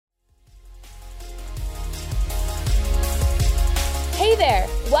there!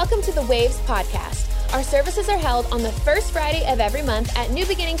 Welcome to the Waves Podcast. Our services are held on the first Friday of every month at New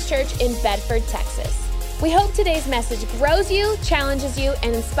Beginnings Church in Bedford, Texas. We hope today's message grows you, challenges you,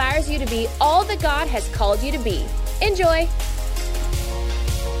 and inspires you to be all that God has called you to be. Enjoy!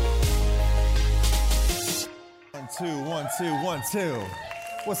 1, 2, 1, 2, 1, 2.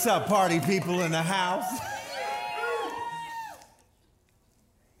 What's up, party people in the house?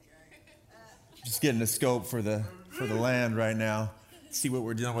 Just getting a scope for the land right now. See what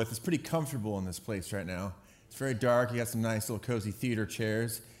we're dealing with. It's pretty comfortable in this place right now. It's very dark. You got some nice little cozy theater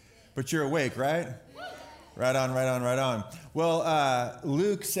chairs. But you're awake, right? Right on, right on, right on. Well,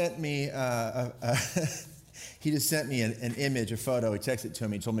 Luke sent me, he just sent me an image, a photo. He texted it to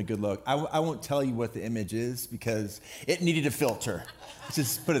me. He told me, good luck. I won't tell you what the image is because it needed a filter. Let's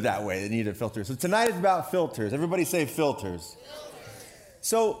just put it that way. It needed a filter. So tonight is about filters. Everybody say filters.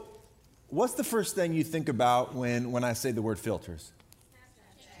 So what's the first thing you think about when I say the word filters?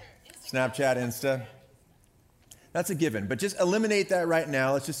 Snapchat, Insta. That's a given, but just eliminate that right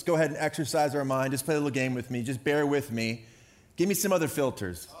now. Let's just go ahead and exercise our mind. Just play a little game with me. Just bear with me. Give me some other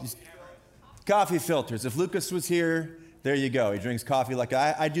filters. Coffee filters. If Lucas was here, there you go. He drinks coffee like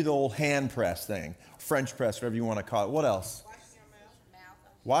I do the old hand press thing, French press, whatever you want to call it. What else?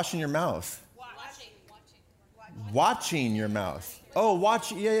 Washing your mouth. Watching your mouth. Oh,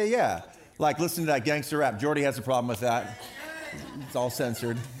 watch. Yeah. Like listen to that gangster rap. Jordy has a problem with that. It's all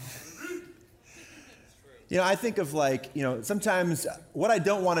censored. You know, I think of sometimes what I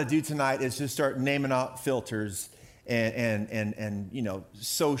don't want to do tonight is just start naming out filters and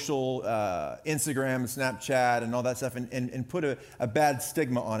social, Instagram, Snapchat, and all that stuff and put a bad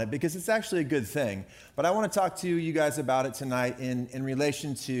stigma on it because it's actually a good thing. But I want to talk to you guys about it tonight in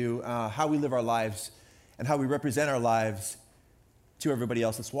relation to how we live our lives and how we represent our lives to everybody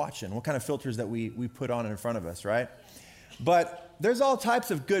else that's watching. What kind of filters that we put on in front of us, right? But there's all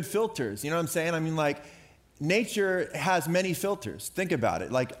types of good filters. You know what I'm saying? I mean, like, nature has many filters. Think about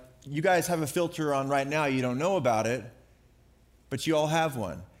it. Like, you guys have a filter on right now. You don't know about it, but you all have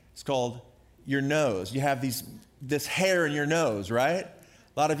one. It's called your nose. You have this hair in your nose, right?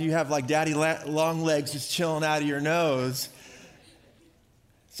 A lot of you have like daddy long legs just chilling out of your nose.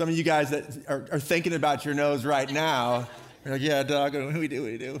 Some of you guys that are thinking about your nose right now, you're like, yeah, dog, what do we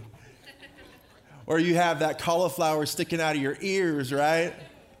do? Or you have that cauliflower sticking out of your ears, right?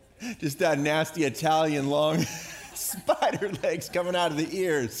 Just that nasty Italian long spider legs coming out of the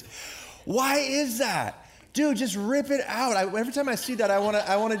ears. Why is that? Dude, just rip it out. Every time I see that, I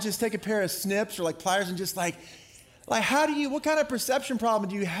want to just take a pair of snips or like pliers and just like what kind of perception problem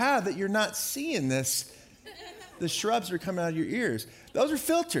do you have that you're not seeing this? The shrubs that are coming out of your ears. Those are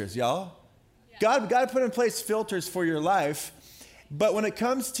filters, y'all. Yeah. God put in place filters for your life. But when it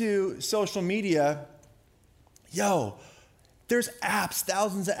comes to social media, there's apps,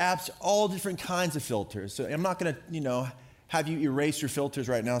 thousands of apps, all different kinds of filters. So I'm not going to, have you erase your filters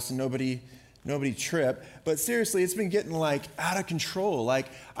right now so nobody trip. But seriously, it's been getting like out of control. Like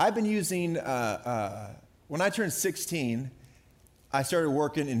I've been using, when I turned 16, I started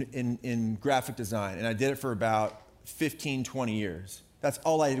working in graphic design, and I did it for about 15, 20 years. That's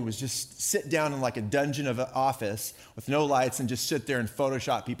all I did was just sit down in like a dungeon of an office with no lights and just sit there and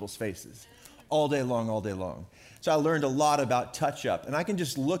Photoshop people's faces all day long. So I learned a lot about touch-up. And I can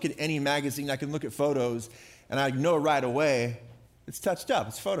just look at any magazine, I can look at photos, and I know right away it's touched up,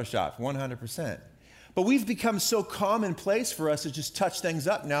 it's Photoshop, 100%. But we've become so commonplace for us to just touch things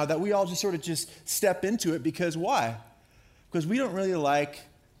up now that we all just sort of just step into it because why? Because we don't really like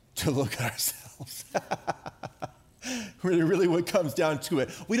to look at ourselves. Really what comes down to it.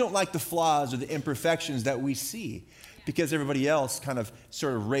 We don't like the flaws or the imperfections that we see because everybody else kind of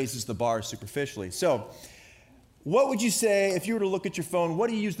sort of raises the bar superficially. So what would you say if you were to look at your phone, what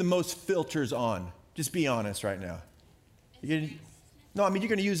do you use the most filters on? Just be honest right now. You're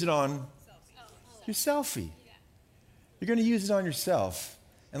going to use it on your selfie. You're going to use it on yourself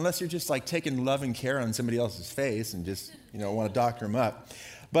unless you're just like taking love and care on somebody else's face and just, want to doctor them up.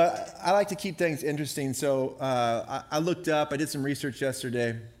 But I like to keep things interesting, so I looked up, I did some research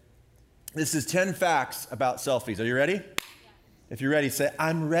yesterday. This is 10 facts about selfies. Are you ready? Yeah. If you're ready, say,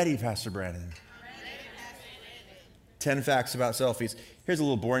 I'm ready, Pastor Brandon. 10 facts about selfies. Here's a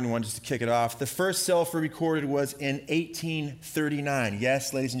little boring one just to kick it off. The first selfie recorded was in 1839.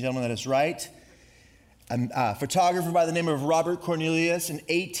 Yes, ladies and gentlemen, that is right. A photographer by the name of Robert Cornelius in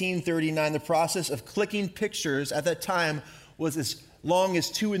 1839. The process of clicking pictures at that time was as long as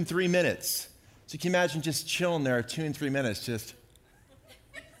 2 and 3 minutes. So can you imagine just chilling there 2 and 3 minutes,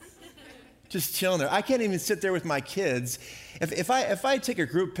 just chilling there. I can't even sit there with my kids. If I take a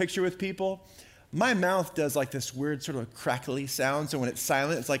group picture with people, my mouth does like this weird sort of crackly sound. So when it's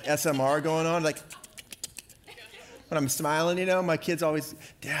silent, it's like SMR going on. Like when I'm smiling, you know, my kids always,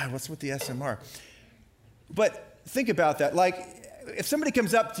 Dad, what's with the SMR? But think about that. Like if somebody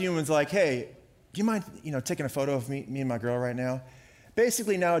comes up to you and is like, hey, do you mind, taking a photo of me and my girl right now?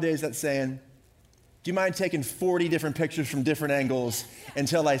 Basically nowadays that's saying, do you mind taking 40 different pictures from different angles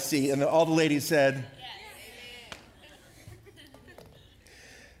until I see? And all the ladies said,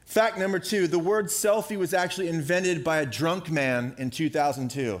 fact number 2, the word selfie was actually invented by a drunk man in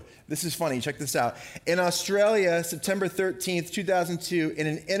 2002. This is funny, check this out. In Australia, September 13th, 2002, in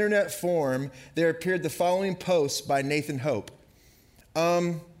an internet forum, there appeared the following post by Nathan Hope.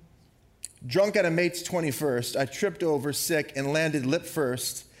 Drunk at a mate's 21st, I tripped over sick and landed lip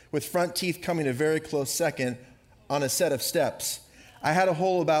first, with front teeth coming a very close second on a set of steps. I had a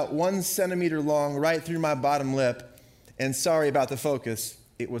hole about 1 centimeter long right through my bottom lip, and sorry about the focus,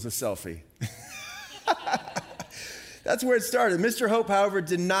 it was a selfie. That's where it started. Mr. Hope, however,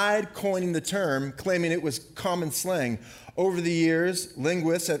 denied coining the term, claiming it was common slang. Over the years,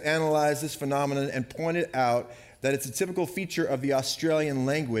 linguists have analyzed this phenomenon and pointed out that it's a typical feature of the Australian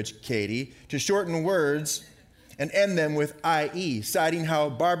language, Katie, to shorten words and end them with IE, citing how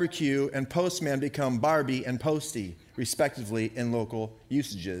barbecue and postman become Barbie and postie, respectively, in local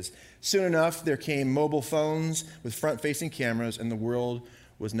usages. Soon enough, there came mobile phones with front-facing cameras, and the world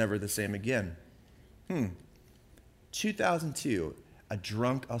was never the same again. 2002, a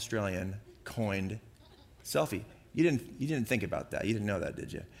drunk Australian coined selfie. You didn't think about that. You didn't know that,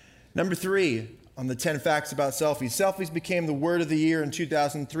 did you? Number 3, on the 10 facts about selfies. Selfies became the word of the year in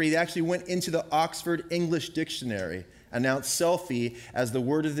 2003. They actually went into the Oxford English Dictionary, announced selfie as the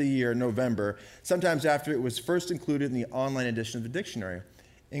word of the year in November, sometimes after it was first included in the online edition of the dictionary.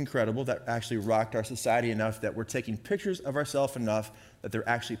 Incredible. That actually rocked our society enough that we're taking pictures of ourselves enough that they're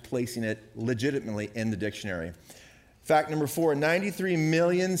actually placing it legitimately in the dictionary. Fact number 4, 93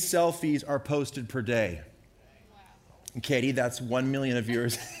 million selfies are posted per day. Wow. And Katie, that's 1 million of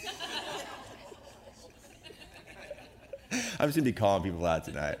yours. I'm just going to be calling people out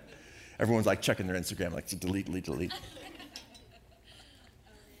tonight. Everyone's like checking their Instagram, like delete.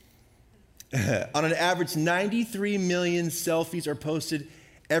 On an average, 93 million selfies are posted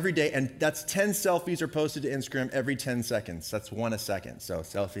every day, and that's 10 selfies are posted to Instagram every 10 seconds. That's 1 a second. So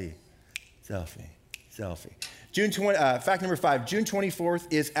selfie. Fact number 5, June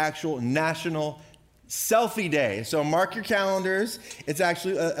 24th is actual National Selfie Day. So mark your calendars. It's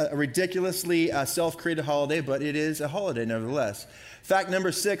actually a ridiculously self-created holiday, but it is a holiday nevertheless. Fact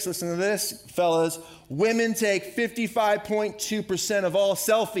number 6, listen to this, fellas. Women take 55.2% of all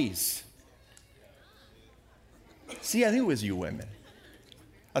selfies. See, I think it was you women.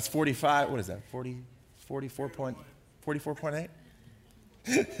 That's 45, what is that, 44.8?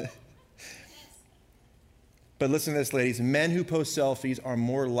 But listen to this, ladies. Men who post selfies are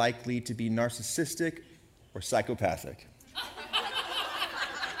more likely to be narcissistic or psychopathic.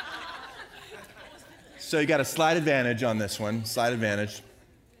 So you got a slight advantage on this one, slight advantage.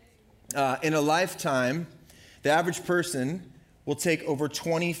 In a lifetime, the average person will take over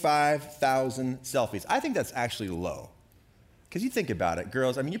 25,000 selfies. I think that's actually low. Because you think about it,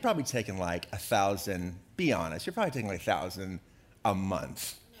 girls, I mean, you're probably taking like 1,000, be honest, you're probably taking like 1,000 a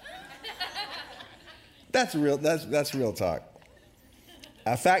month. That's real talk.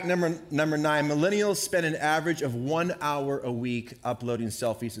 Fact number 9, millennials spend an average of 1 hour a week uploading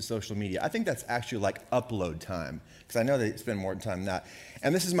selfies to social media. I think that's actually like upload time, because I know they spend more time than that.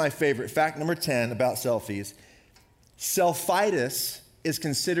 And this is my favorite. Fact number 10 about selfies. Selfitis is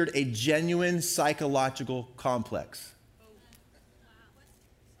considered a genuine psychological complex.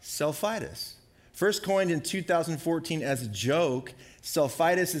 Selfitis. First coined in 2014 as a joke,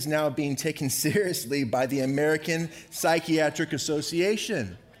 selfitis is now being taken seriously by the American Psychiatric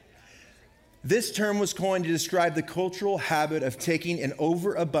Association. This term was coined to describe the cultural habit of taking an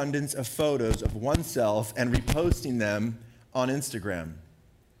overabundance of photos of oneself and reposting them on Instagram,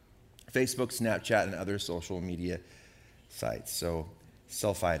 Facebook, Snapchat, and other social media sites. So,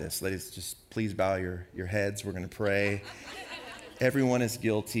 selfitis. Ladies, just please bow your heads. We're going to pray. Everyone is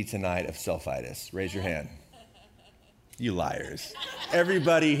guilty tonight of selfitis. Raise your hand. You liars.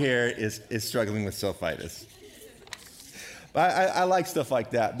 Everybody here is struggling with selfitis. I like stuff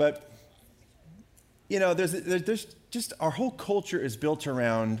like that. But, you know, there's just, our whole culture is built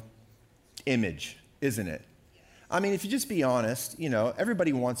around image, isn't it? I mean, if you just be honest, you know,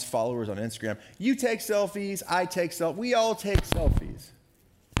 everybody wants followers on Instagram. You take selfies, I take selfies, we all take selfies.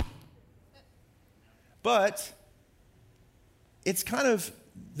 But it's kind of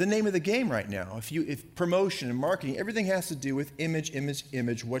the name of the game right now. If promotion and marketing, everything has to do with image,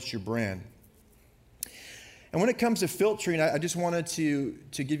 what's your brand? And when it comes to filtering, I just wanted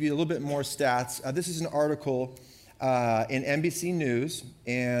to give you a little bit more stats. This is an article in NBC News,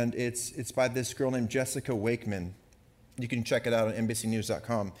 and it's by this girl named Jessica Wakeman. You can check it out on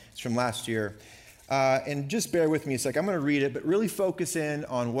NBCnews.com. It's from last year. And just bear with me a sec. I'm going to read it, but really focus in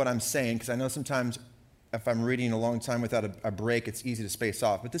on what I'm saying, because I know sometimes if I'm reading a long time without a break, it's easy to space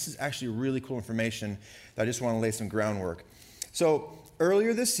off. But this is actually really cool information that I just want to lay some groundwork. So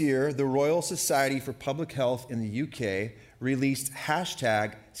earlier this year, the Royal Society for Public Health in the UK released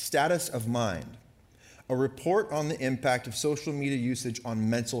hashtag Status of Mind, a report on the impact of social media usage on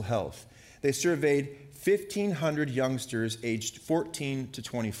mental health. They surveyed 1,500 youngsters aged 14 to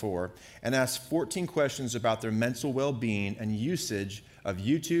 24 and asked 14 questions about their mental well-being and usage of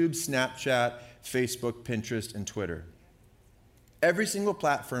YouTube, Snapchat, Facebook, Pinterest, and Twitter. Every single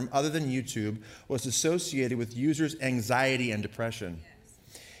platform other than YouTube was associated with users' anxiety and depression.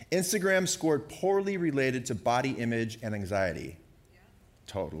 Instagram scored poorly related to body image and anxiety.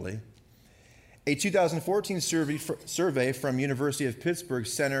 Totally. A 2014 survey from University of Pittsburgh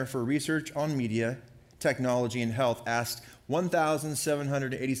Center for Research on Media, Technology, and Health asked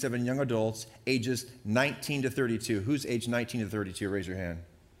 1,787 young adults ages 19 to 32. Who's age 19 to 32? Raise your hand.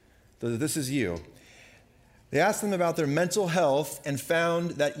 This is you. They asked them about their mental health and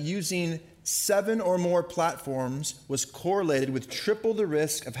found that using 7 or more platforms was correlated with triple the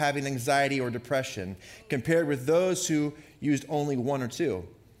risk of having anxiety or depression compared with those who used only 1 or 2.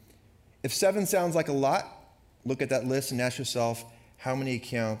 If 7 sounds like a lot, look at that list and ask yourself, how many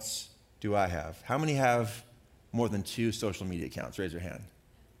accounts do I have? How many have more than 2 social media accounts? Raise your hand.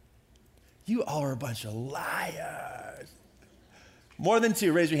 You all are a bunch of liars. More than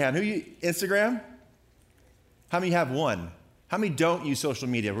 2, raise your hand. Instagram? How many have 1? How many don't use social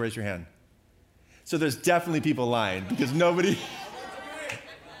media? Raise your hand. So there's definitely people lying because nobody.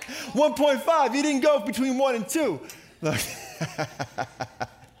 1.5, you didn't go between 1 and 2. Look.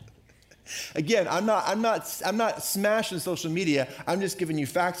 Again, I'm not smashing social media. I'm just giving you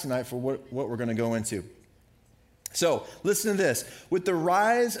facts tonight for what we're going to go into. So listen to this. With the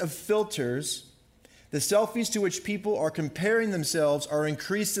rise of filters, the selfies to which people are comparing themselves are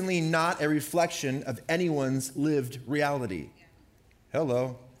increasingly not a reflection of anyone's lived reality.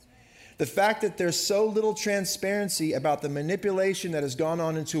 Hello. The fact that there's so little transparency about the manipulation that has gone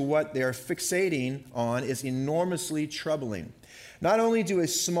on into what they are fixating on is enormously troubling. Not only do a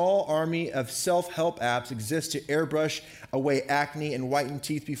small army of self-help apps exist to airbrush away acne and whiten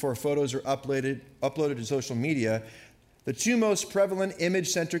teeth before photos are uploaded to social media, the 2 most prevalent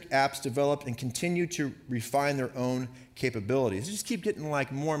image-centric apps developed and continue to refine their own capabilities. They just keep getting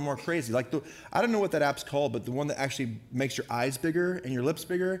like more and more crazy. Like I don't know what that app's called, but the one that actually makes your eyes bigger and your lips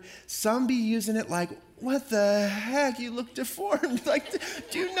bigger, some be using it like, what the heck, you look deformed. Like,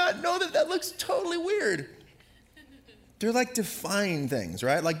 do you not know that looks totally weird? They're like defying things,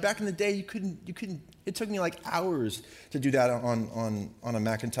 right? Like back in the day, you couldn't, it took me like hours to do that on a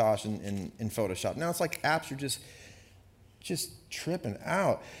Macintosh in Photoshop. Now it's like apps are just tripping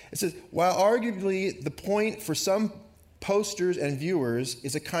out. It says, while arguably the point for some posters and viewers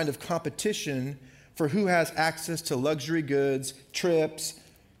is a kind of competition for who has access to luxury goods, trips,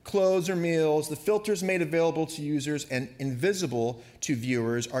 clothes, or meals, the filters made available to users and invisible to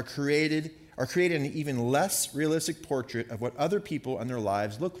viewers are creating an even less realistic portrait of what other people and their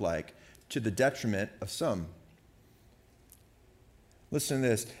lives look like, to the detriment of some. Listen to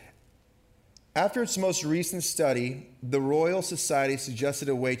this. After its most recent study, the Royal Society suggested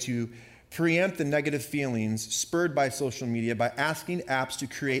a way to preempt the negative feelings spurred by social media by asking apps to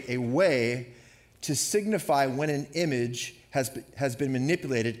create a way to signify when an image has been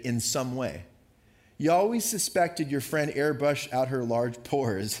manipulated in some way. You always suspected your friend airbrushed out her large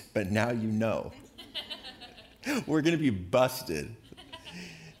pores, but now you know. We're going to be busted.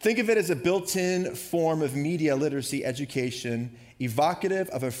 Think of it as a built-in form of media literacy education evocative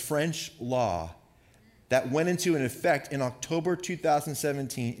of a French law that went into effect in October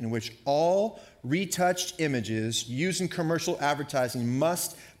 2017, in which all retouched images used in commercial advertising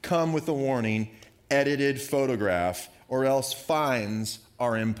must come with a warning, edited photograph, or else fines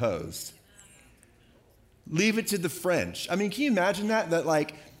are imposed. Leave it to the French. I mean, can you imagine that? That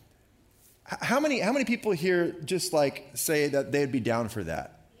like, how many people here just like say that they'd be down for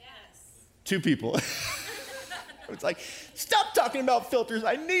that? Yes. 2 people. It's like, stop talking about filters.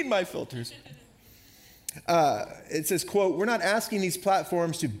 I need my filters. It says, quote, we're not asking these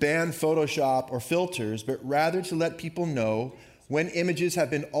platforms to ban Photoshop or filters, but rather to let people know when images have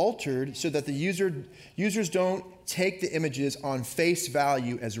been altered so that the users don't take the images on face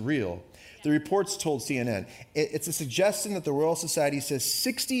value as real. The reports told CNN. It's a suggestion that the Royal Society says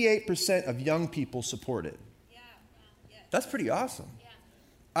 68% of young people support it. That's pretty awesome. Yeah.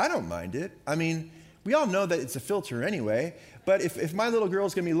 I don't mind it. I mean, we all know that it's a filter anyway, but if my little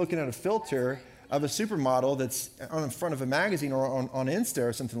girl's going to be looking at a filter of a supermodel that's on the front of a magazine or on Insta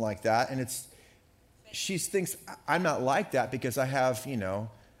or something like that, and she thinks I'm not like that because I have,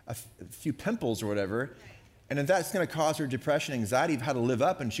 a few pimples or whatever, and if that's going to cause her depression, anxiety of how to live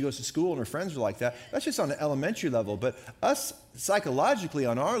up, and she goes to school and her friends are like that, that's just on the elementary level. But us psychologically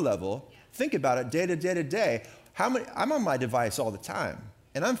on our level, think about it day to day to day. I'm on my device all the time,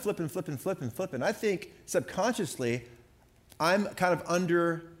 and I'm flipping. I think subconsciously, I'm kind of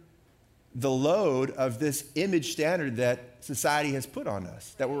under the load of this image standard that society has put on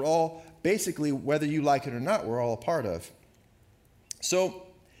us, that we're all basically, whether you like it or not, we're all a part of. So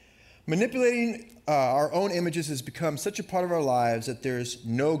manipulating our own images has become such a part of our lives that there's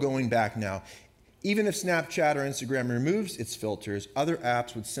no going back now. Even if Snapchat or Instagram removes its filters, other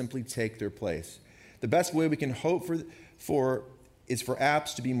apps would simply take their place. The best way we can hope for is for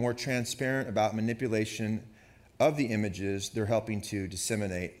apps to be more transparent about manipulation of the images they're helping to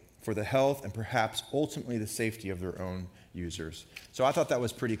disseminate for the health and perhaps ultimately the safety of their own users. So I thought that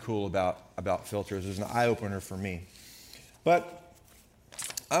was pretty cool about filters. It was an eye-opener for me. But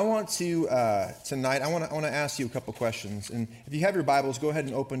I want to, tonight, I want to ask you a couple questions. And if you have your Bibles, go ahead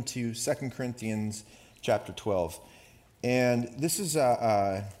and open to 2 Corinthians chapter 12. And this is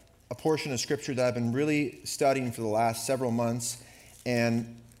a portion of Scripture that I've been really studying for the last several months.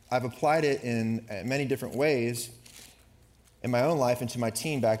 And I've applied it in many different ways in my own life and to my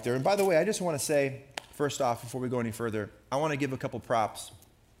team back there. And by the way, I just want to say, first off, before we go any further, I want to give a couple props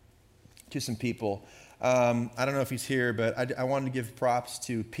to some people. I don't know if he's here, but I wanted to give props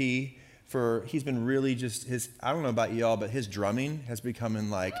to P he's been really just I don't know about y'all, but his drumming has become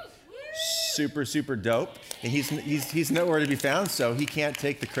like super, super dope. And he's nowhere to be found, so he can't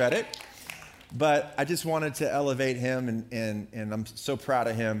take the credit. But I just wanted to elevate him, and I'm so proud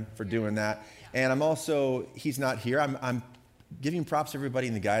of him for doing that. And I'm also, he's not here. I'm giving props to everybody,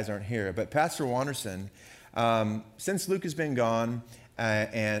 and the guys aren't here. But Pastor Wanderson, since Luke has been gone,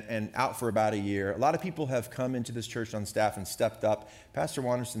 and out for about a year, a lot of people have come into this church on staff and stepped up. Pastor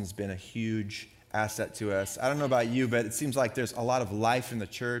Wanderson's been a huge asset to us. I don't know about you, but it seems like there's a lot of life in the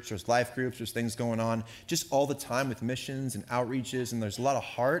church. There's life groups, there's things going on just all the time with missions and outreaches, and there's a lot of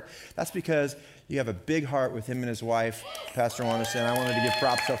heart. That's because you have a big heart with him and his wife, Pastor Wanderson. I wanted to give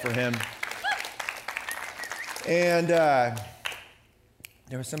props up for him. And there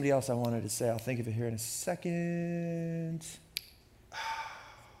was somebody else I wanted to say. I'll think of it here in a second.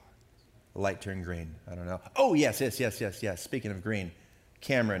 The light turned green. I don't know. Oh, yes. Speaking of green,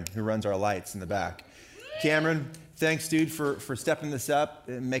 Cameron, who runs our lights in the back. Cameron, thanks, dude, for stepping this up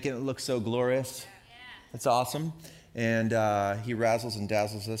and making it look so glorious. That's awesome. And he razzles and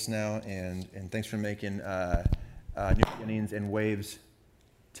dazzles us now. And thanks for making New Beginnings and Waves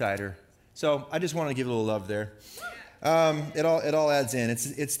tighter. So I just want to give a little love there. It all adds in.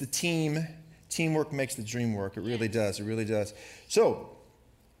 It's the team. Teamwork makes the dream work. It really does. It really does. So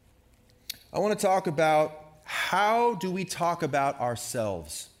I want to talk about, how do we talk about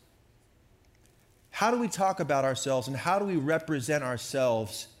ourselves? How do we talk about ourselves, and how do we represent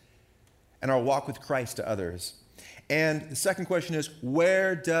ourselves and our walk with Christ to others? And the second question is,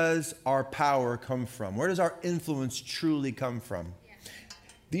 where does our power come from? Where does our influence truly come from?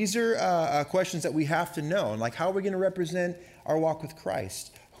 These are questions that we have to know. Like, how are we going to represent our walk with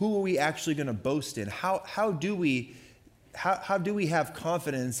Christ? Who are we actually going to boast in? How do we have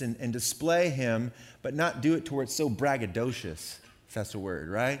confidence and display him, but not do it to where it's so braggadocious, if that's a word,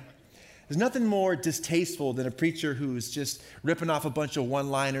 right? There's nothing more distasteful than a preacher who's just ripping off a bunch of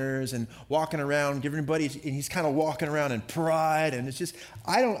one-liners and walking around, giving everybody, and he's kind of walking around in pride, and it's just,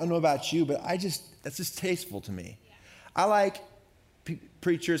 I don't know about you, but that's just tasteful to me. Yeah. I like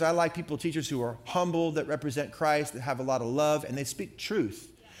preachers, I like teachers who are humble, that represent Christ, that have a lot of love, and they speak truth.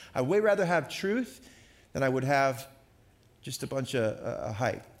 Yeah. I'd way rather have truth than I would have just a bunch of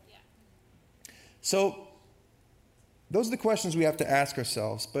hype. Yeah. So those are the questions we have to ask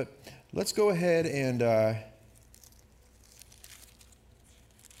ourselves. But let's go ahead and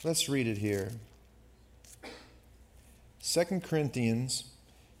let's read it here. 2 Corinthians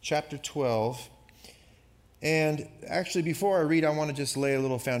chapter 12. And actually, before I read, I want to just lay a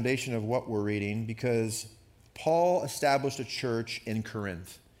little foundation of what we're reading, because Paul established a church in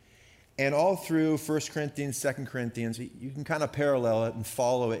Corinth. And all through 1 Corinthians, 2 Corinthians, you can kind of parallel it and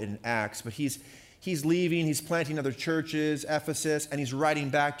follow it in Acts. But he's leaving, he's planting other churches, Ephesus, and he's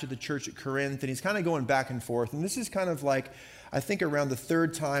writing back to the church at Corinth, and he's kind of going back and forth. And this is kind of like, I think, around the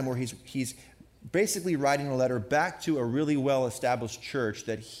third time where he's basically writing a letter back to a really well-established church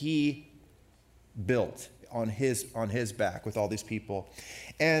that he built. on his back with all these people.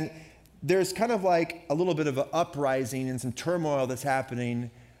 And there's kind of like a little bit of an uprising and some turmoil that's happening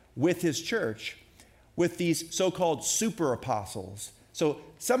with his church, with these so-called super apostles. So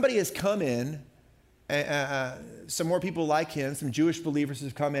somebody has come in, some more people like him, some Jewish believers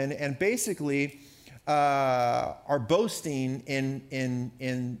have come in and basically are boasting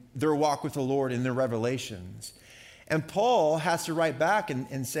in their walk with the Lord, in their revelations. And Paul has to write back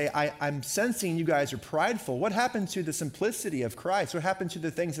and say, I'm sensing you guys are prideful. What happened to the simplicity of Christ? What happened to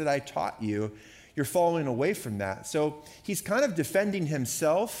the things that I taught you? You're falling away from that. So he's kind of defending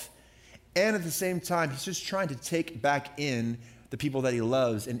himself, and at the same time, he's just trying to take back in the people that he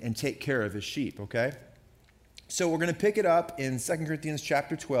loves and take care of his sheep, okay? So we're going to pick it up in 2 Corinthians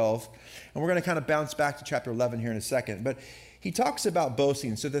chapter 12, and we're going to kind of bounce back to chapter 11 here in a second. But he talks about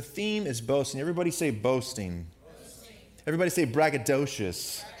boasting. So the theme is boasting. Everybody say boasting. Everybody say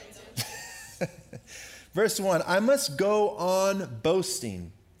braggadocious. Verse 1, I must go on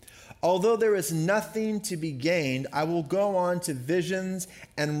boasting. Although there is nothing to be gained, I will go on to visions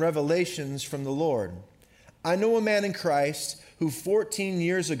and revelations from the Lord. I know a man in Christ who 14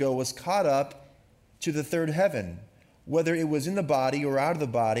 years ago was caught up to the third heaven. Whether it was in the body or out of the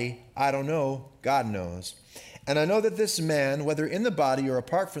body, I don't know. God knows. And I know that this man, whether in the body or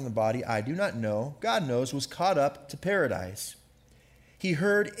apart from the body, I do not know, God knows, was caught up to paradise. He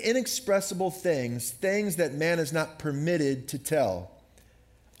heard inexpressible things that man is not permitted to tell.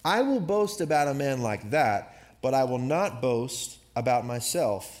 I will boast about a man like that, but I will not boast about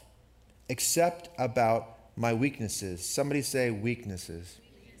myself, except about my weaknesses. Somebody say weaknesses.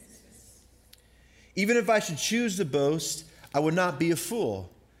 Even if I should choose to boast, I would not be a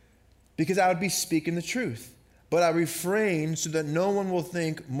fool, because I would be speaking the truth. But I refrain so that no one will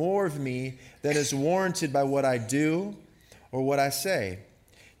think more of me than is warranted by what I do or what I say.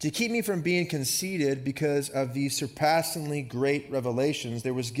 To keep me from being conceited because of these surpassingly great revelations,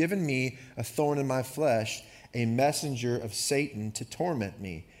 there was given me a thorn in my flesh, a messenger of Satan to torment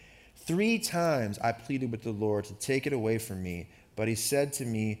me. 3 times I pleaded with the Lord to take it away from me, but he said to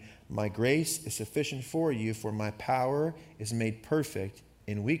me, my grace is sufficient for you, for my power is made perfect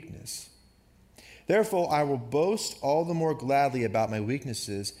in weakness. Therefore, I will boast all the more gladly about my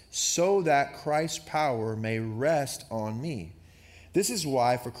weaknesses, so that Christ's power may rest on me. This is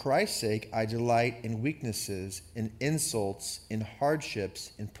why, for Christ's sake, I delight in weaknesses, in insults, in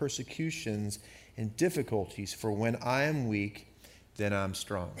hardships, in persecutions, in difficulties. For when I am weak, then I'm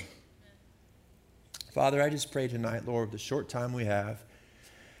strong. Father, I just pray tonight, Lord, the short time we have,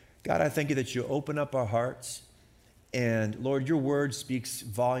 God, I thank you that you open up our hearts. And Lord, your word speaks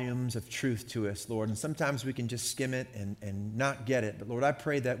volumes of truth to us, Lord. And sometimes we can just skim it and not get it. But Lord, I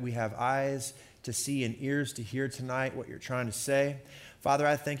pray that we have eyes to see and ears to hear tonight what you're trying to say. Father,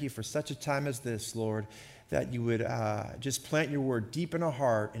 I thank you for such a time as this, Lord, that you would just plant your word deep in our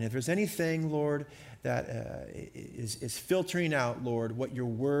heart. And if there's anything, Lord, that is filtering out, Lord, what your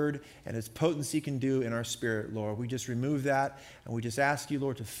word and its potency can do in our spirit, Lord, we just remove that. And we just ask you,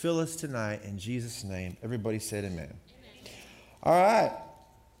 Lord, to fill us tonight in Jesus' name. Everybody said amen. Amen. All right.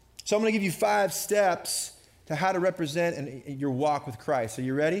 So I'm going to give you 5 steps to how to represent your walk with Christ. Are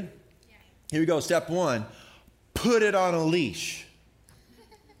you ready? Yeah. Here we go. Step 1, put it on a leash.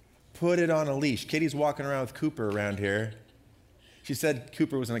 Put it on a leash. Katie's walking around with Cooper around here. She said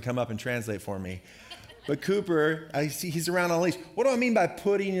Cooper was going to come up and translate for me. But Cooper, I see he's around on a leash. What do I mean by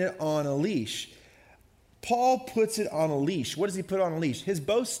putting it on a leash? Paul puts it on a leash. What does he put on a leash? His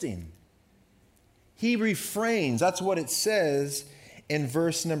boasting. He refrains. That's what it says in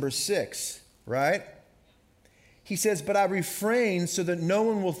verse number 6, right? He says, but I refrain so that no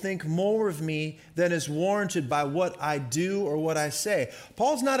one will think more of me than is warranted by what I do or what I say.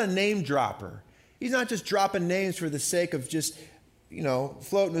 Paul's not a name dropper. He's not just dropping names for the sake of just,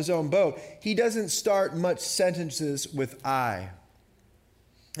 floating his own boat. He doesn't start much sentences with I.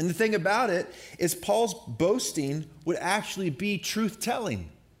 And the thing about it is Paul's boasting would actually be truth-telling.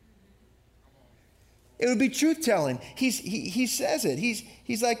 It would be truth-telling. He says it.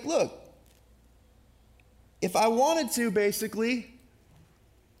 He's like, look, if I wanted to, basically,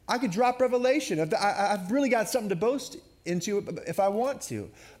 I could drop revelation. I've really got something to boast into if I want to.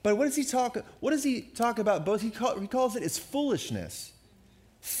 But what does he talk about boast? He calls it foolishness.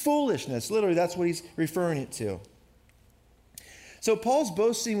 Foolishness. Literally, that's what he's referring it to. So Paul's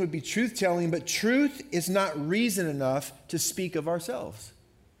boasting would be truth-telling, but truth is not reason enough to speak of ourselves.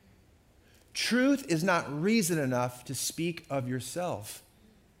 Truth is not reason enough to speak of yourself.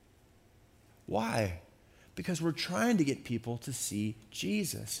 Why? Because we're trying to get people to see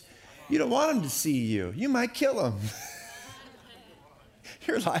Jesus. You don't want them to see you. You might kill them.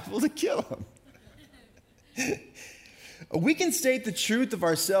 You're liable to kill them. We can state the truth of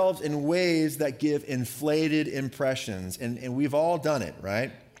ourselves in ways that give inflated impressions, and we've all done it,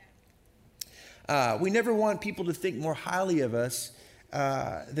 right? We never want people to think more highly of us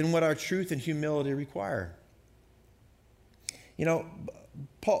than what our truth and humility require. You know,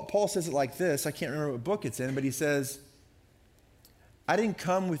 Paul says it like this. I can't remember what book it's in, but he says, I didn't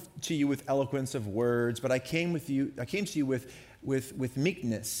come to you with eloquence of words, but I came to you with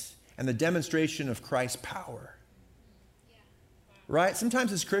meekness and the demonstration of Christ's power. Right?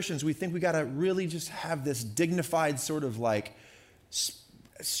 Sometimes as Christians, we think we got to really just have this dignified sort of like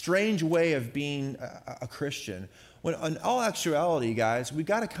strange way of being a Christian. When in all actuality, guys, we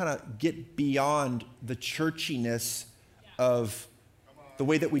got to kind of get beyond the churchiness of the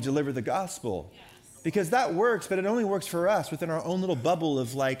way that we deliver the gospel. Because that works, but it only works for us within our own little bubble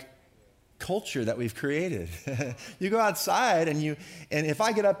of like culture that we've created. You go outside and if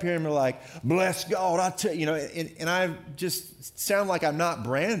I get up here and we're like, bless God, I'll tell you, and I just sound like I'm not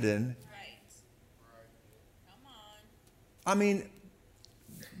Brandon. Right. Come on. I mean,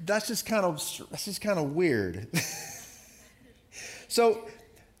 that's just kind of weird. So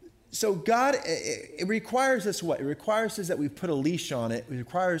God, it requires us what? It requires us that we put a leash on it. It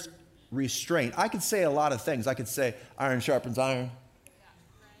requires restraint. I could say a lot of things. I could say, iron sharpens iron.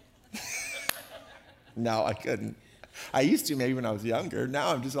 No, I couldn't. I used to maybe when I was younger.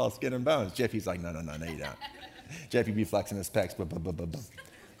 Now I'm just all skin and bones. Jeffy's like, no, you don't. Jeffy be flexing his pecs. Blah, blah, blah, blah, blah.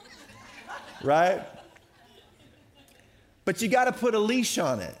 Right? But you got to put a leash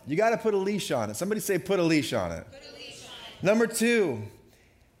on it. You got to put a leash on it. Somebody say, put a leash on it. Put a leash on it. Number 2,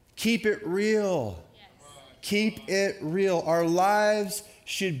 keep it real. Yes. Keep it real. Our lives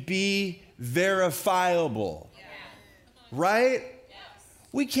should be verifiable. Yeah. Right?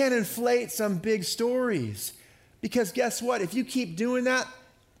 We can't inflate some big stories because guess what? If you keep doing that,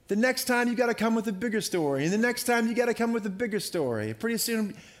 the next time you got to come with a bigger story, and the next time you got to come with a bigger story. Pretty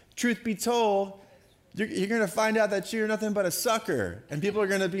soon, truth be told, you're going to find out that you're nothing but a sucker, and people are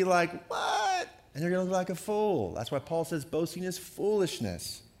going to be like, "What?" And you're going to look like a fool. That's why Paul says boasting is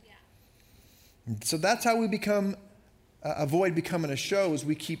foolishness. Yeah. So that's how we avoid becoming a show, is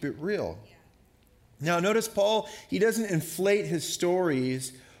we keep it real. Yeah. Now, notice Paul, he doesn't inflate his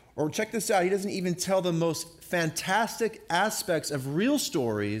stories, or check this out, he doesn't even tell the most fantastic aspects of real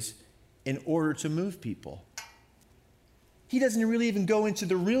stories in order to move people. He doesn't really even go into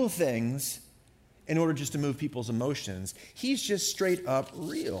the real things in order just to move people's emotions. He's just straight up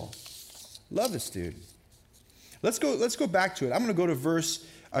real. Love this dude. Let's go back to it. I'm going to go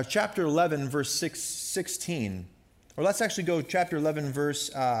to chapter 11, verse 16. Or let's actually go chapter 11, verse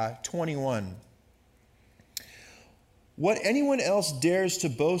 21. What anyone else dares to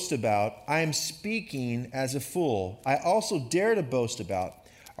boast about, I am speaking as a fool. I also dare to boast about.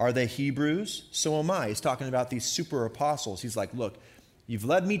 Are they Hebrews? So am I. He's talking about these super apostles. He's like, look, you've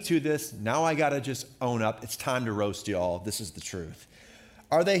led me to this. Now I got to just own up. It's time to roast y'all. This is the truth.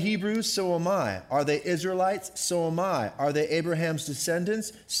 Are they Hebrews? So am I. Are they Israelites? So am I. Are they Abraham's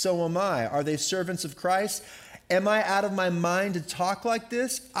descendants? So am I. Are they servants of Christ? Am I out of my mind to talk like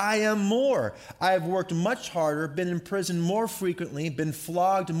this? I am more. I have worked much harder, been in prison more frequently, been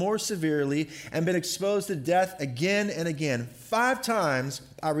flogged more severely, and been exposed to death again and again. 5 times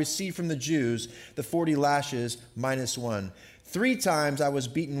I received from the Jews the 40 lashes minus 1. 3 times I was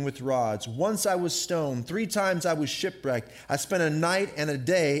beaten with rods. Once I was stoned. 3 times I was shipwrecked. I spent a night and a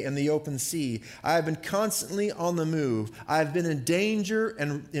day in the open sea. I have been constantly on the move. I have been in danger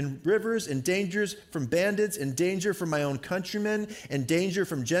and in rivers, in dangers from bandits, in danger from my own countrymen, in danger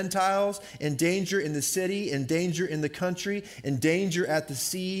from Gentiles, in danger in the city, in danger in the country, in danger at the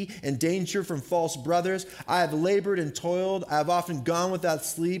sea, in danger from false brothers. I have labored and toiled. I have often gone without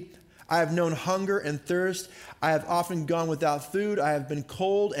sleep. I have known hunger and thirst. I have often gone without food. I have been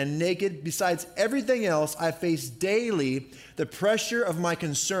cold and naked. Besides everything else, I face daily the pressure of my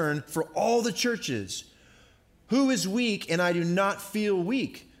concern for all the churches. Who is weak and I do not feel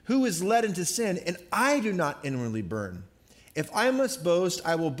weak? Who is led into sin and I do not inwardly burn? If I must boast,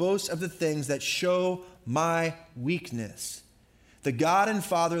 I will boast of the things that show my weakness. The God and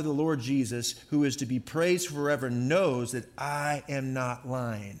Father of the Lord Jesus, who is to be praised forever, knows that I am not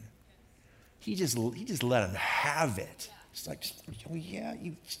lying. He just let him have it. It's like, oh yeah,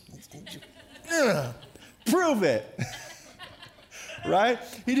 you prove it. Right?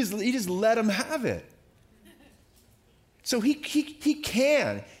 He just let him have it. So he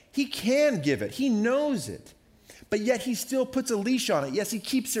can give it. He knows it. But yet he still puts a leash on it. Yes, he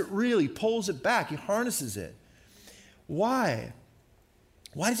keeps it real. He pulls it back. He harnesses it. Why?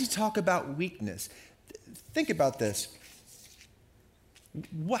 Why does he talk about weakness? Think about this.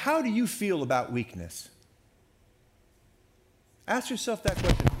 How do you feel about weakness? Ask yourself that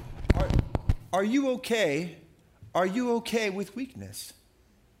question. Are you okay? Are you okay with weakness?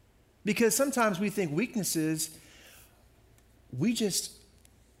 Because sometimes we think weaknesses, we just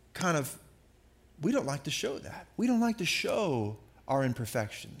we don't like to show that. We don't like to show our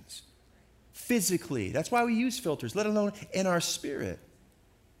imperfections physically. That's why we use filters, let alone in our spirit.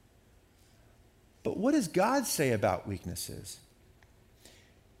 But what does God say about weaknesses?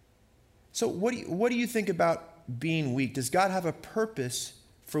 So what do you think about being weak? Does God have a purpose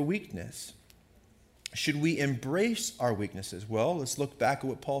for weakness? Should we embrace our weaknesses? Well, let's look back at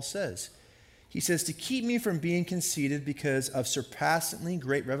what Paul says. He says, to keep me from being conceited because of surpassingly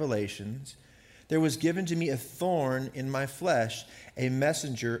great revelations, there was given to me a thorn in my flesh, a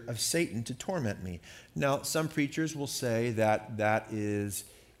messenger of Satan to torment me. Now, some preachers will say that that is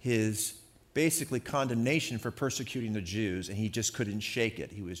his basically condemnation for persecuting the Jews, and he just couldn't shake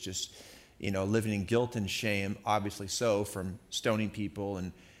it. He was just, living in guilt and shame, obviously so, from stoning people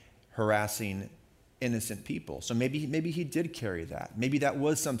and harassing innocent people. So maybe he did carry that. Maybe that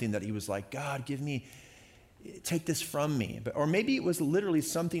was something that he was like, God, take this from me. Or maybe it was literally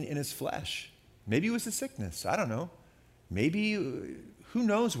something in his flesh. Maybe it was a sickness. I don't know. Maybe, who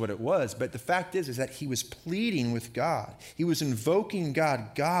knows what it was. But the fact is that he was pleading with God. He was invoking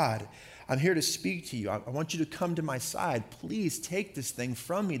God. God, I'm here to speak to you. I want you to come to my side. Please take this thing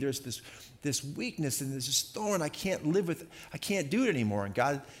from me. There's this weakness and there's this thorn I can't live with. I can't do it anymore. And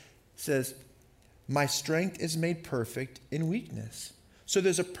God says, my strength is made perfect in weakness. So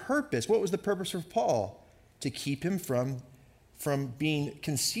there's a purpose. What was the purpose for Paul? To keep him from being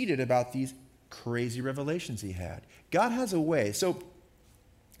conceited about these crazy revelations he had. God has a way. So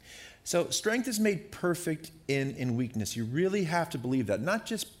strength is made perfect in weakness. You really have to believe that. Not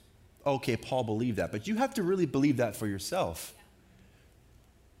just, okay, Paul believed that, but you have to really believe that for yourself.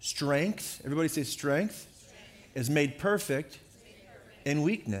 Strength, everybody say strength, is made perfect in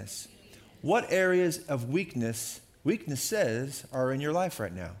weakness. What areas of weaknesses are in your life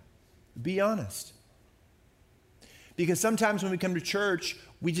right now? Be honest. Because sometimes when we come to church,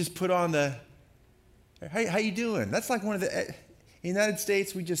 we just put on the, hey, how you doing? That's like one of the, in the United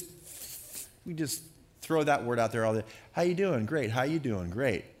States, we just throw that word out there all the, how you doing? Great. How you doing?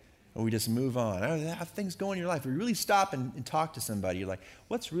 Great. And we just move on. How things go in your life? We really stop and talk to somebody. You're like,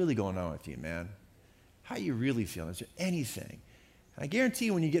 what's really going on with you, man? How you really feeling? Is there anything? I guarantee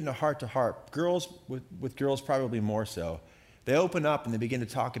you when you get into heart-to-heart, girls with girls probably more so, they open up and they begin to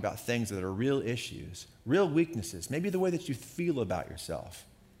talk about things that are real issues, real weaknesses, maybe the way that you feel about yourself.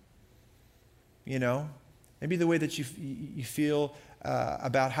 Maybe the way that you feel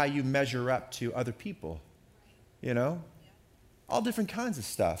about how you measure up to other people, all different kinds of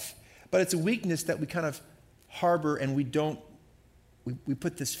stuff. But it's a weakness that we kind of harbor and we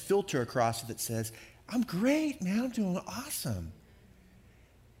put this filter across it that says, I'm great, man, I'm doing awesome.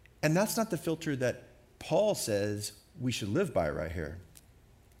 And that's not the filter that Paul says we should live by right here.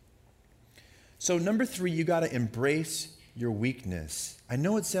 So number 3, you got to embrace your weakness. I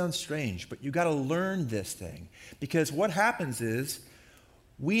know it sounds strange, but you got to learn this thing. Because what happens is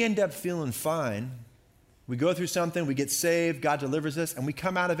we end up feeling fine. We go through something, we get saved, God delivers us, and we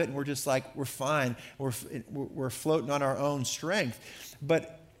come out of it and we're just like, we're fine. We're floating on our own strength.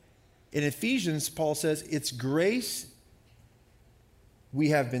 But in Ephesians, Paul says, it's grace.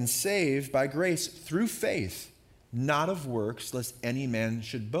 We have been saved by grace through faith, not of works, lest any man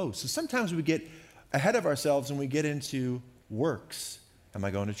should boast. So sometimes we get ahead of ourselves and we get into works. Am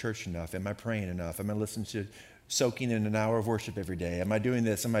I going to church enough? Am I praying enough? Am I listening to soaking in an hour of worship every day? Am I doing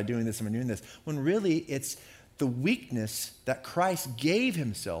this? Am I doing this? Am I doing this? When really it's the weakness that Christ gave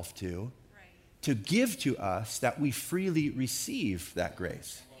himself to give to us that we freely receive that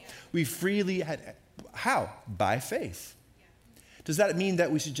grace. Yeah. We freely had, how? By faith. Does that mean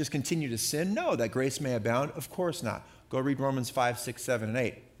that we should just continue to sin? No, that grace may abound. Of course not. Go read Romans 5, 6, 7, and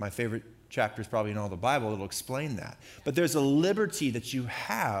 8. My favorite chapters probably in all the Bible. It'll explain that. But there's a liberty that you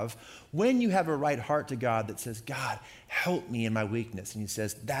have when you have a right heart to God that says, God, help me in my weakness. And he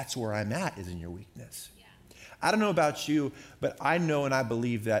says, that's where I'm at, is in your weakness. Yeah. I don't know about you, but I know and I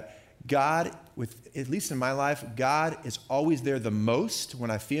believe that God, at least in my life, God is always there the most when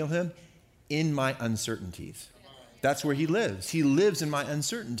I feel him in my uncertainties. That's where he lives. He lives in my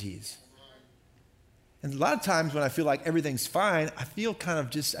uncertainties. And a lot of times when I feel like everything's fine, I feel kind of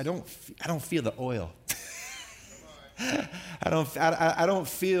just, I don't feel the oil. I don't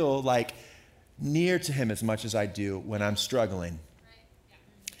feel like near to him as much as I do when I'm struggling.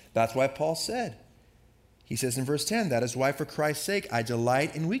 That's why Paul said, he says in verse 10, that is why for Christ's sake I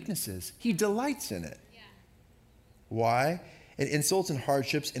delight in weaknesses. He delights in it. Yeah. Why? In insults and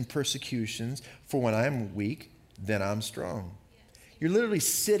hardships and persecutions, for when I am weak, then I'm strong. Yeah. You're literally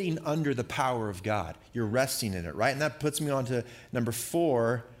sitting under the power of God. You're resting in it, right? And that puts me on to number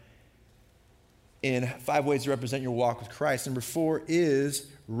 4 in 5 ways to represent your walk with Christ. Number 4 is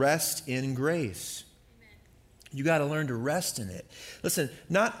rest in grace. Amen. You got to learn to rest in it. Listen,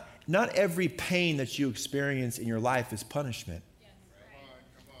 not every pain that you experience in your life is punishment.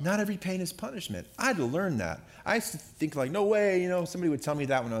 Not every pain is punishment. I had to learn that. I used to think like, no way, somebody would tell me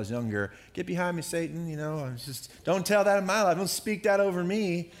that when I was younger. Get behind me, Satan, don't tell that in my life. Don't speak that over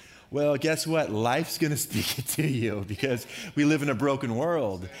me. Well, guess what? Life's going to speak it to you because we live in a broken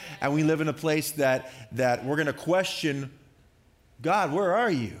world. And we live in a place that we're going to question, God, where are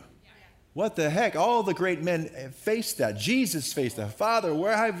you? What the heck? All the great men faced that. Jesus faced that. Father,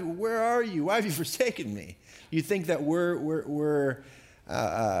 where are you? Why have you forsaken me? You think that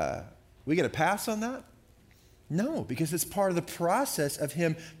we get a pass on that? No, because it's part of the process of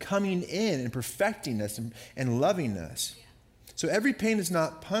him coming in and perfecting us and loving us. So every pain is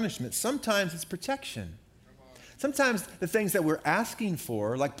not punishment. Sometimes it's protection. Sometimes the things that we're asking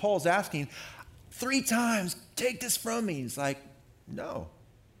for, like Paul's asking, 3 times, take this from me. He's like, no,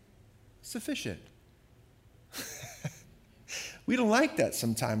 sufficient. We don't like that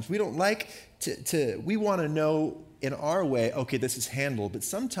sometimes. We don't like we want to know in our way, okay, this is handled, but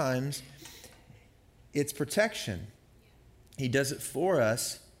sometimes it's protection. He does it for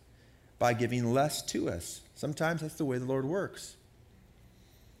us by giving less to us. Sometimes that's the way the Lord works.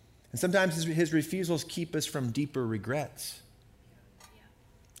 And sometimes his refusals keep us from deeper regrets.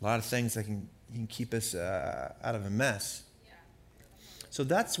 A lot of things that can keep us out of a mess. So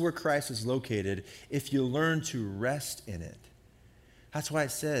that's where Christ is located if you learn to rest in it. That's why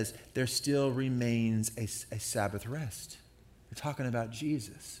it says there still remains a Sabbath rest. We're talking about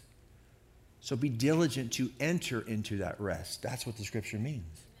Jesus. So be diligent to enter into that rest. That's what the scripture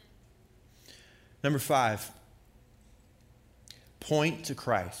means. Number 5, point to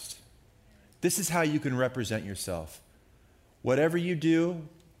Christ. This is how you can represent yourself. Whatever you do,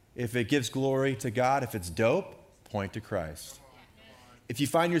 if it gives glory to God, if it's dope, point to Christ. If you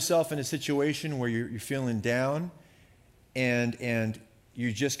find yourself in a situation where you're feeling down and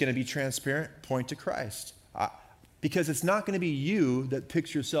you're just going to be transparent, point to Christ. Because it's not going to be you that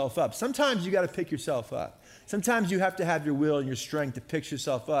picks yourself up. Sometimes you got to pick yourself up. Sometimes you have to have your will and your strength to pick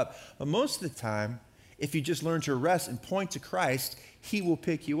yourself up. But most of the time, if you just learn to rest and point to Christ, he will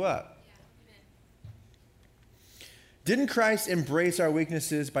pick you up. Didn't Christ embrace our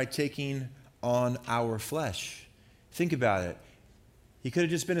weaknesses by taking on our flesh? Think about it. He could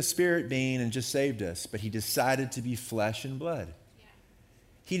have just been a spirit being and just saved us, but he decided to be flesh and blood.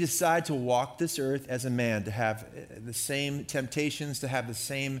 He decided to walk this earth as a man, to have the same temptations, to have the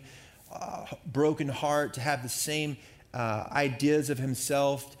same broken heart, to have the same ideas of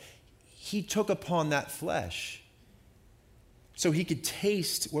himself. He took upon that flesh so he could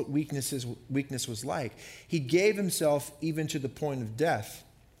taste what weakness was like. He gave himself even to the point of death.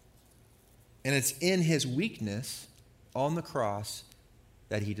 And it's in his weakness on the cross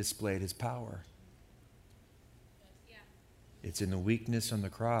that he displayed his power. It's in the weakness on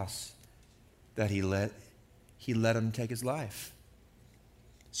the cross that he let him take his life.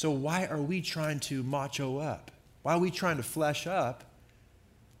 So why are we trying to macho up? Why are we trying to flesh up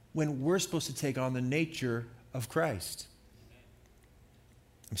when we're supposed to take on the nature of Christ?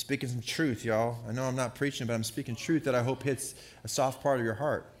 I'm speaking some truth, y'all. I know I'm not preaching, but I'm speaking truth that I hope hits a soft part of your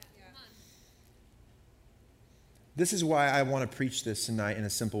heart. This is why I want to preach this tonight in a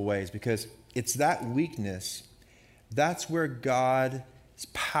simple way, is because it's that weakness. That's where God's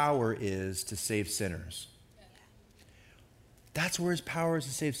power is to save sinners. That's where his power is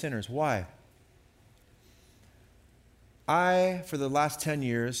to save sinners. Why? For the last 10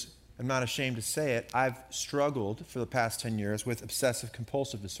 years, I'm not ashamed to say it, I've struggled for the past 10 years with obsessive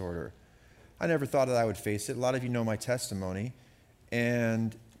compulsive disorder. I never thought that I would face it. A lot of you know my testimony.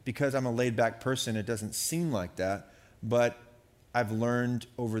 And because I'm a laid-back person, it doesn't seem like that. But I've learned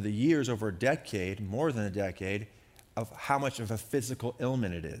over the years, over a decade, more than a decade, of how much of a physical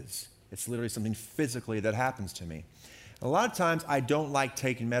ailment it is. It's literally something physically that happens to me. A lot of times I don't like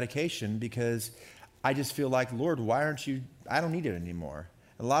taking medication because I just feel like, Lord, why aren't you, I don't need it anymore.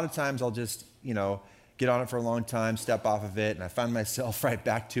 A lot of times I'll just, get on it for a long time, step off of it, and I find myself right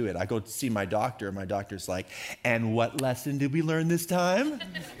back to it. I go see my doctor, and my doctor's like, and what lesson did we learn this time?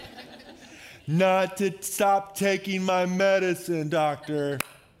 Not to stop taking my medicine, doctor.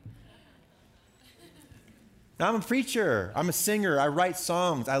 Now, I'm a preacher. I'm a singer. I write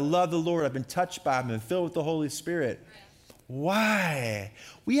songs. I love the Lord. I've been touched by him and filled with the Holy Spirit. Why?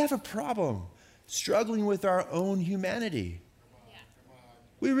 We have a problem struggling with our own humanity.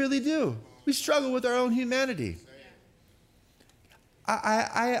 We really do. We struggle with our own humanity.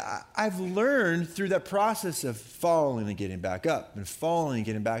 I've learned through that process of falling and getting back up and falling and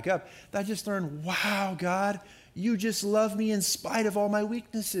getting back up, that I just learned, wow, God, you just love me in spite of all my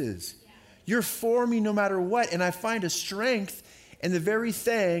weaknesses. Yeah. You're for me no matter what. And I find a strength in the very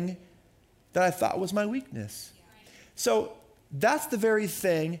thing that I thought was my weakness. Yeah. So that's the very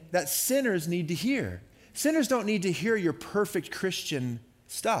thing that sinners need to hear. Sinners don't need to hear your perfect Christian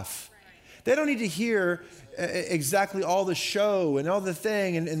stuff. Right. They don't need to hear exactly all the show and all the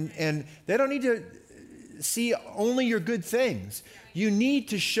thing, and they don't need to see only your good things. You need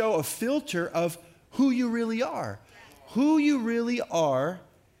to show a filter of who you really are. Who you really are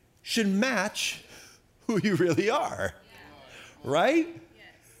should match who you really are, right?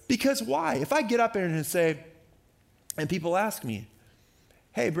 Because why? If I get up there and say, and people ask me,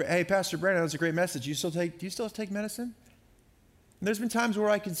 hey, Pastor Brandin, that was a great message. Do you still take medicine? And there's been times where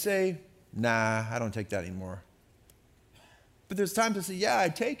I can say, nah, I don't take that anymore. But there's times I say, yeah, I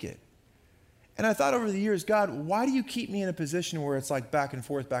take it. And I thought over the years, God, why do you keep me in a position where it's like back and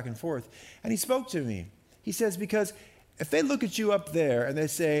forth, back and forth? And he spoke to me. He says, because if they look at you up there and they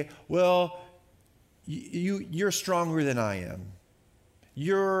say, well, you're stronger than I am.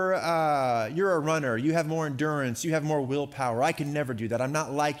 You're a runner. You have more endurance. You have more willpower. I can never do that. I'm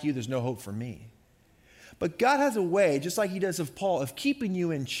not like you. There's no hope for me. But God has a way, just like he does of Paul, of keeping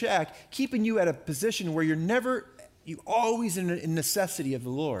you in check, keeping you at a position where you're always in necessity of the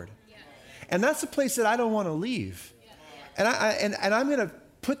Lord. Yeah. And that's the place that I don't want to leave. Yeah. And I'm going to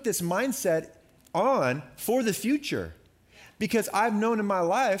put this mindset on for the future, because I've known in my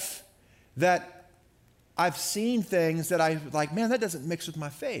life that I've seen things that I like, man, that doesn't mix with my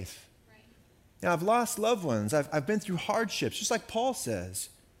faith. Right. Now, I've lost loved ones. I've been through hardships, just like Paul says.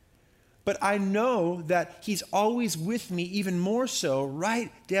 But I know that he's always with me, even more so,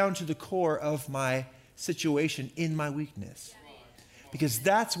 right down to the core of my situation in my weakness. Because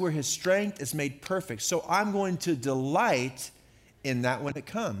that's where his strength is made perfect. So I'm going to delight in that when it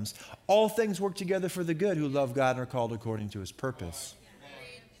comes. All things work together for the good who love God and are called according to his purpose.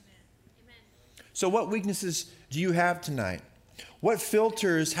 So what weaknesses do you have tonight? What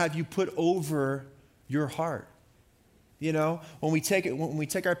filters have you put over your heart? You know, when we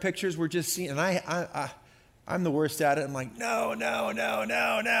take our pictures, we're just seeing, and I'm the worst at it. I'm like, no,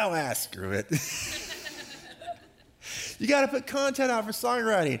 screw it. You got to put content out for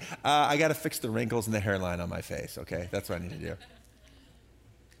songwriting. I got to fix the wrinkles and the hairline on my face. Okay, that's what I need to do.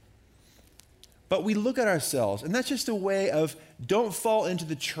 But we look at ourselves, and that's just a way of, don't fall into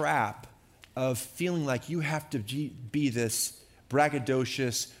the trap of feeling like you have to be this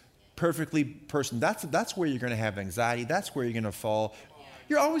braggadocious, perfectly person. That's where you're going to have anxiety. That's where you're going to fall.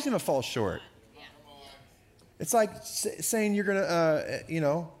 You're always going to fall short. It's like saying you're going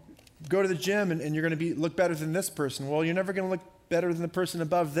to, go to the gym and you're going to look better than this person. Well, you're never going to look better than the person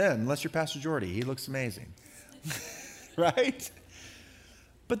above them, unless you're Pastor Jordy. He looks amazing, right?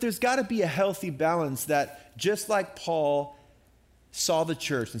 But there's got to be a healthy balance that, just like Paul saw the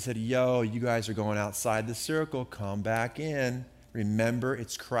church and said, yo, you guys are going outside the circle. Come back in. Remember,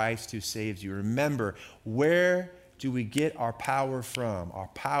 it's Christ who saves you. Remember, where do we get our power from? Our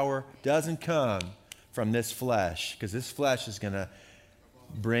power doesn't come from this flesh, because this flesh is going to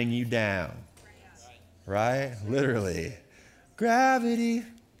bring you down. Right? Literally. Gravity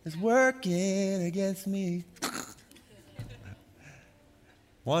is working against me.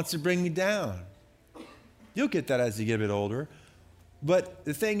 Wants to bring me down. You'll get that as you get a bit older. But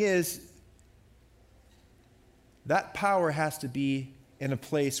the thing is, that power has to be in a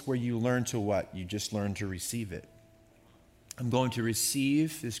place where you learn to what? You just learn to receive it. I'm going to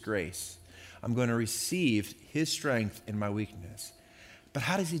receive this grace. I'm going to receive his strength in my weakness. But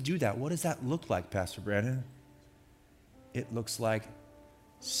how does he do that? What does that look like, Pastor Brandin? It looks like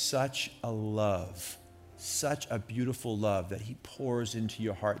such a love, such a beautiful love that he pours into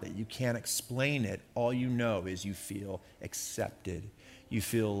your heart that you can't explain it. All you know is you feel accepted. You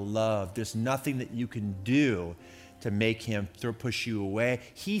feel loved. There's nothing that you can do to make him push you away.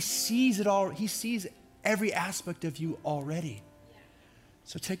 He sees it all. He sees every aspect of you already.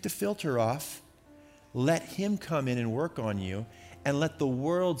 So take the filter off. Let him come in and work on you, and let the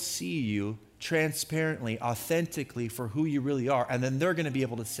world see you transparently, authentically for who you really are. And then they're going to be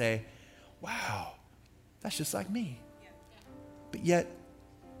able to say, wow, that's just like me. But yet,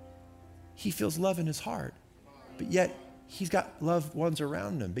 he feels love in his heart. But yet, he's got loved ones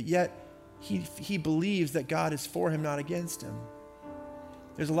around him. But yet, he believes that God is for him, not against him.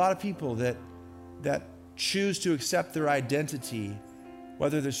 There's a lot of people that choose to accept their identity,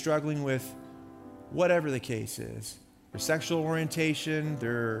 whether they're struggling with whatever the case is, their sexual orientation,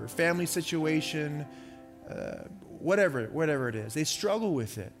 their family situation, whatever it is. They struggle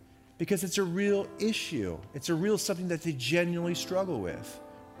with it because it's a real issue. It's a real something that they genuinely struggle with.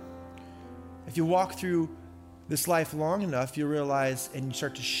 If you walk through this life long enough, you realize and you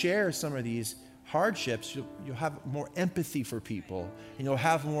start to share some of these hardships, you'll have more empathy for people, and you'll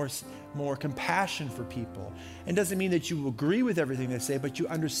have more compassion for people. And it doesn't mean that you agree with everything they say, but you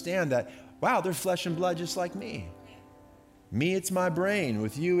understand that, wow, they're flesh and blood just like me. Me, it's my brain.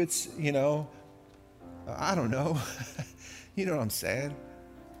 With you, it's, I don't know. You know what I'm saying?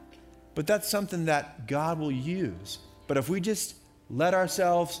 But that's something that God will use. But if we just let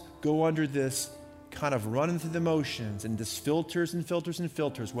ourselves go under this kind of running through the motions and this filters and filters and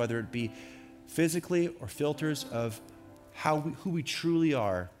filters, whether it be physically or filters of who we truly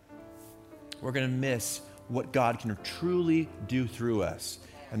are, we're going to miss what God can truly do through us.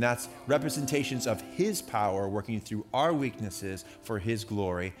 And that's representations of his power working through our weaknesses for his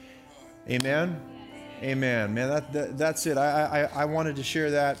glory. Amen? Amen. Man, that's it. I wanted to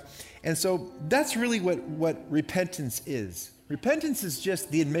share that. And so that's really what repentance is. Repentance is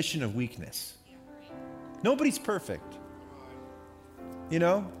just the admission of weakness. Nobody's perfect.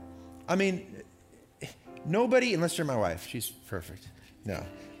 I mean, nobody, unless you're my wife, she's perfect. No.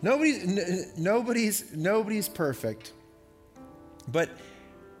 Nobody's perfect. But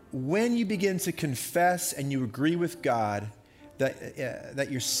when you begin to confess and you agree with God that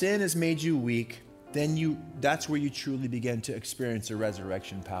your sin has made you weak, then that's where you truly begin to experience a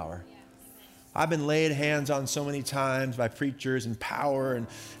resurrection power. I've been laid hands on so many times by preachers and power and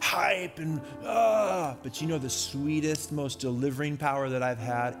hype but the sweetest, most delivering power that I've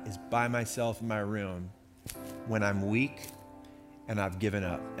had is by myself in my room when I'm weak and I've given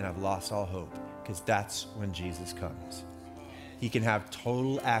up and I've lost all hope, because that's when Jesus comes. He can have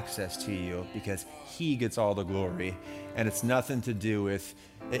total access to you because he gets all the glory, and it's nothing to do with,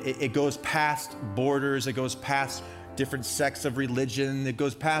 it goes past borders, it goes past different sects of religion, it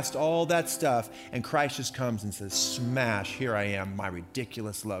goes past all that stuff, and Christ just comes and says, smash, here I am, my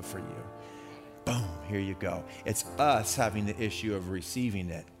ridiculous love for you. Boom, here you go. It's us having the issue of receiving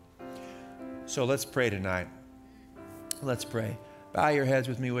it. So let's pray tonight. Let's pray. Bow your heads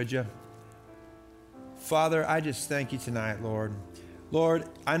with me, would you? Father, I just thank you tonight, Lord. Lord,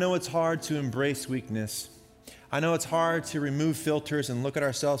 I know it's hard to embrace weakness. I know it's hard to remove filters and look at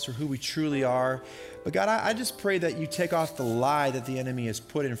ourselves for who we truly are. But God, I just pray that you take off the lie that the enemy has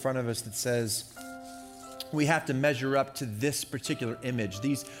put in front of us that says we have to measure up to this particular image,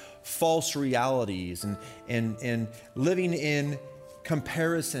 these false realities, and living in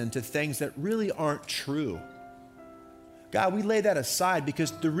comparison to things that really aren't true. God, we lay that aside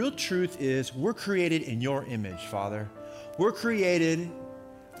because the real truth is we're created in your image, Father. We're created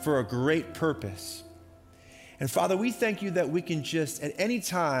for a great purpose. And Father, we thank you that we can just at any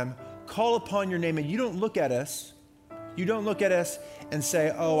time call upon your name, and you don't look at us. You don't look at us and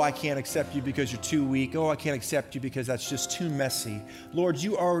say, oh, I can't accept you because you're too weak. Oh, I can't accept you because that's just too messy. Lord,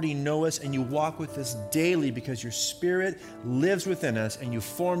 you already know us, and you walk with us daily because your Spirit lives within us, and you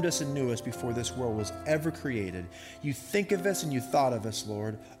formed us and knew us before this world was ever created. You think of us and you thought of us,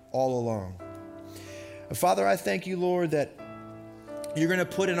 Lord, all along. Father, I thank you, Lord, that you're going to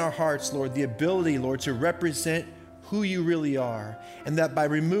put in our hearts, Lord, the ability, Lord, to represent who you really are, and that by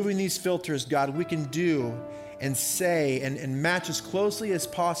removing these filters, God, we can do and say and match as closely as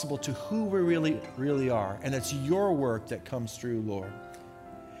possible to who we really are. And it's your work that comes through, Lord.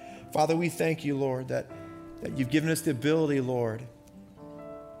 Father, we thank you, Lord, that you've given us the ability, Lord,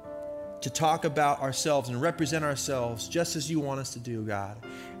 to talk about ourselves and represent ourselves just as you want us to do, God.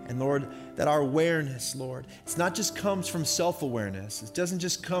 And Lord, that our awareness, Lord, it's not just comes from self-awareness. It doesn't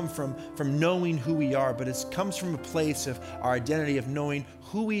just come from knowing who we are, but it comes from a place of our identity of knowing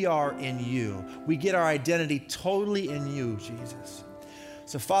who we are in you. We get our identity totally in you, Jesus.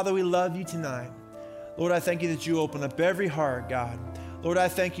 So Father, we love you tonight. Lord, I thank you that you open up every heart, God. Lord, I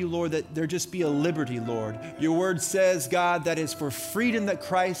thank you, Lord, that there just be a liberty, Lord. Your word says, God, that is for freedom that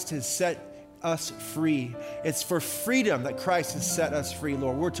Christ has set us free. It's for freedom that Christ has set us free,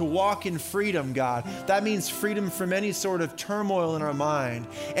 Lord. We're to walk in freedom, God. That means freedom from any sort of turmoil in our mind,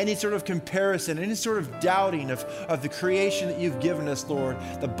 any sort of comparison, any sort of doubting of the creation that you've given us, Lord.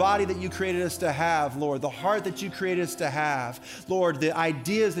 The body that you created us to have, Lord. The heart that you created us to have, Lord. The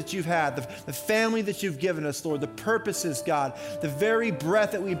ideas that you've had, the family that you've given us, Lord. The purposes, God. The very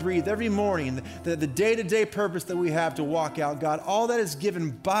breath that we breathe every morning, the day-to-day purpose that we have to walk out, God. All that is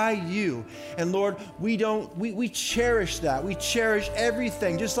given by you. And Lord, we cherish that. We cherish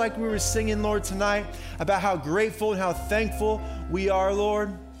everything. Just like we were singing, Lord, tonight about how grateful and how thankful we are,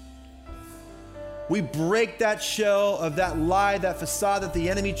 Lord. We break that shell of that lie, that facade that the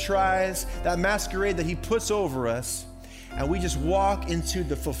enemy tries, that masquerade that he puts over us. And we just walk into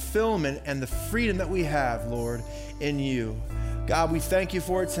the fulfillment and the freedom that we have, Lord, in you. God, we thank you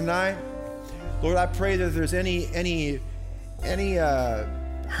for it tonight. Lord, I pray that if there's any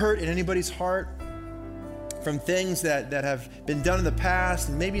hurt in anybody's heart from things that have been done in the past,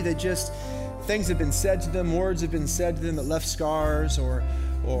 and maybe things have been said to them, words have been said to them that left scars, or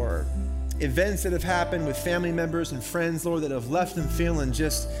events that have happened with family members and friends, Lord, that have left them feeling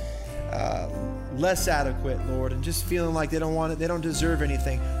just less adequate, Lord, and just feeling like they don't deserve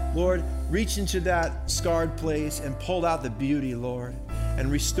anything. Lord, reach into that scarred place and pull out the beauty, Lord,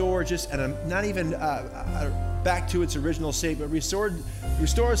 and restore not even back to its original shape, but restore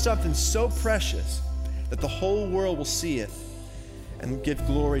something so precious that the whole world will see it and give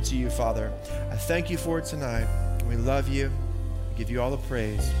glory to you, Father. I thank you for it tonight. We love you. We give you all the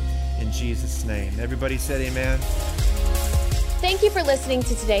praise in Jesus' name. Everybody said amen. Thank you for listening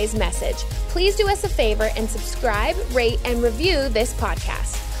to today's message. Please do us a favor and subscribe, rate, and review this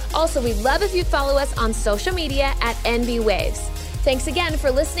podcast. Also, we'd love if you'd follow us on social media at NB Waves. Thanks again for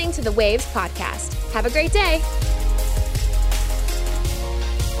listening to the Waves podcast. Have a great day.